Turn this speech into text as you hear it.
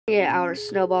Yeah, our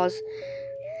snowballs.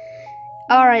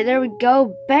 Alright, there we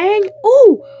go. Bang!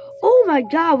 Oh! Oh my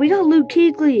god, we got Luke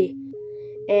KUECHLY.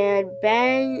 And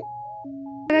bang.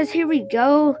 Guys, here we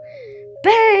go.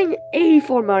 Bang!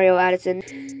 84 Mario Addison.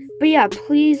 But yeah,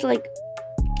 please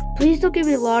don't give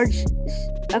me large.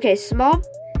 Okay, small.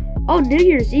 Oh, New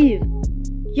Year's Eve.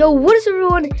 Yo, what is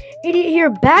everyone? Idiot here,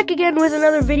 back again with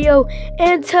another video.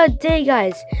 And today,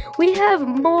 guys, we have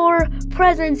more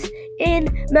presents in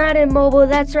Madden Mobile.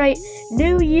 That's right,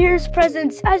 New Year's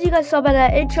presents. As you guys saw by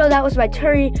that intro, that was my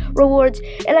tourney rewards,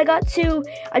 and I got 2.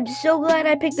 I'm so glad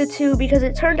I picked the 2 because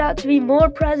it turned out to be more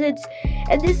presents.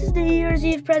 And this is the New Year's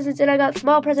Eve presents, and I got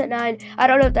small present 9. I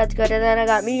don't know if that's good. And then I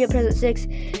got medium present 6.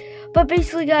 But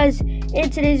basically, guys, in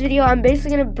today's video, I'm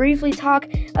basically going to briefly talk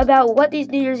about what these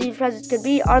New Year's Eve presents could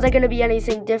be. Are they going to be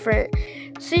anything different?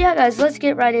 So yeah, guys, let's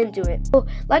get right into it. So,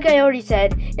 like I already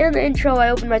said, in the intro, I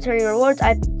opened my tourney rewards.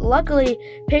 I luckily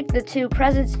picked the 2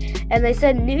 presents, and they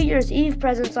said New Year's Eve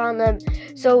presents on them.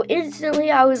 So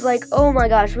instantly, I was like, oh my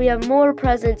gosh, we have more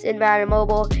presents in Madden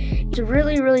Mobile. It's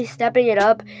really stepping it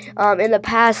up in the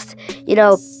past,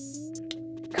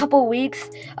 couple weeks.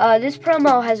 This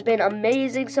promo has been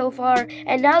amazing so far,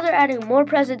 and now they're adding more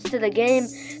presents to the game.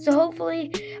 So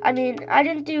hopefully, I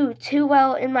didn't do too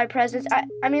well in my presents. I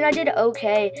did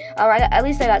okay. At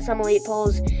least I got some elite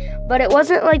pulls, but it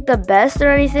wasn't like the best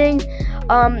or anything.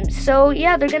 So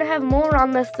yeah, they're gonna have more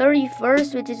on the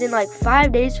 31st, which is in like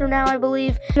 5 days from now, I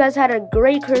believe. You guys had a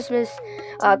great Christmas.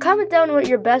 Comment down what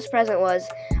your best present was.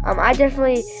 My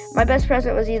best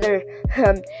present was either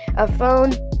a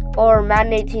phone or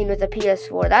Madden 18 with a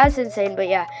PS4. That's insane, but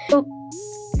yeah. So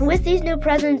with these new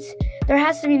presents, there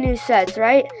has to be new sets,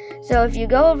 right? So if you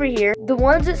go over here, the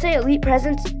ones that say elite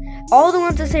presents, all the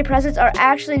ones that say presents are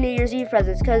actually New Year's Eve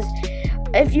presents. Because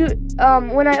if you,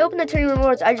 when I opened the tourney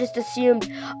rewards, I just assumed,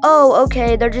 oh,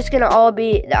 okay, they're just gonna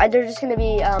be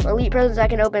elite presents I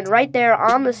can open right there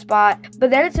on the spot. But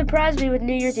then it surprised me with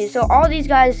New Year's Eve. So all these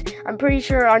guys, I'm pretty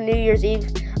sure are New Year's Eve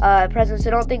presents.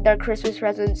 So don't think they're Christmas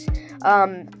presents.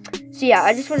 So yeah,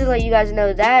 I just wanted to let you guys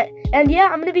know that. And yeah,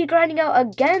 I'm going to be grinding out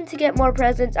again to get more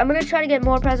presents. I'm going to try to get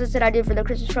more presents than I did for the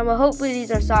Christmas promo. Hopefully these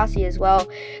are saucy as well,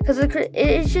 because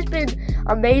it's just been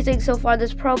amazing so far,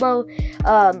 this promo.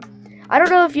 I don't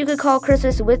know if you could call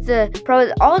Christmas with the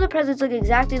pro. All the presents look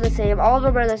exactly the same. All of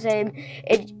them are the same.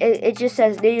 It just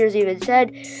says New Year's Eve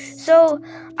instead. So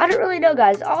I don't really know,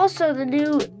 guys. Also, the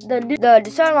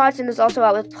Deshaun Watson is also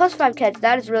out with +5 catch.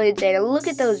 That is really insane. And look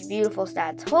at those beautiful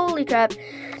stats. Holy crap.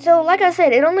 So like I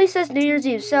said, it only says New Year's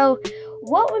Eve. So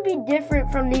what would be different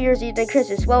from New Year's Eve than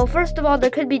Christmas? Well, first of all, there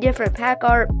could be different pack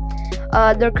art.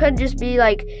 There could just be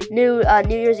like new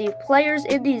New Year's Eve players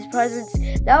in these presents.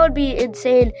 That would be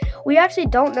insane. We actually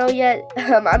don't know yet.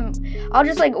 I'll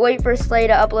just wait for Slay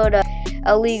to upload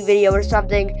a league video or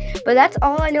something. But that's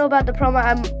all I know about the promo.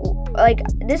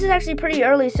 This is actually pretty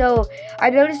early, so I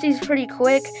noticed these pretty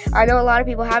quick. I know a lot of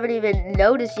people haven't even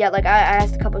noticed yet. I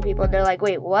asked a couple of people, and they're like,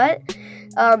 wait, what?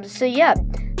 So yeah,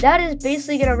 that is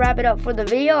basically going to wrap it up for the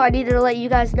video. I needed to let you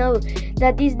guys know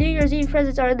that these New Year's Eve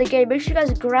presents are in the game. Make sure you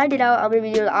guys grind it out. I'm going to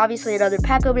be doing, obviously, another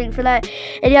pack opening for that.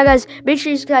 And yeah, guys, make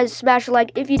sure you guys smash a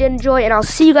like if you did enjoy, and I'll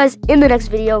see you guys in the next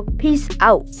video. Peace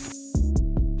out.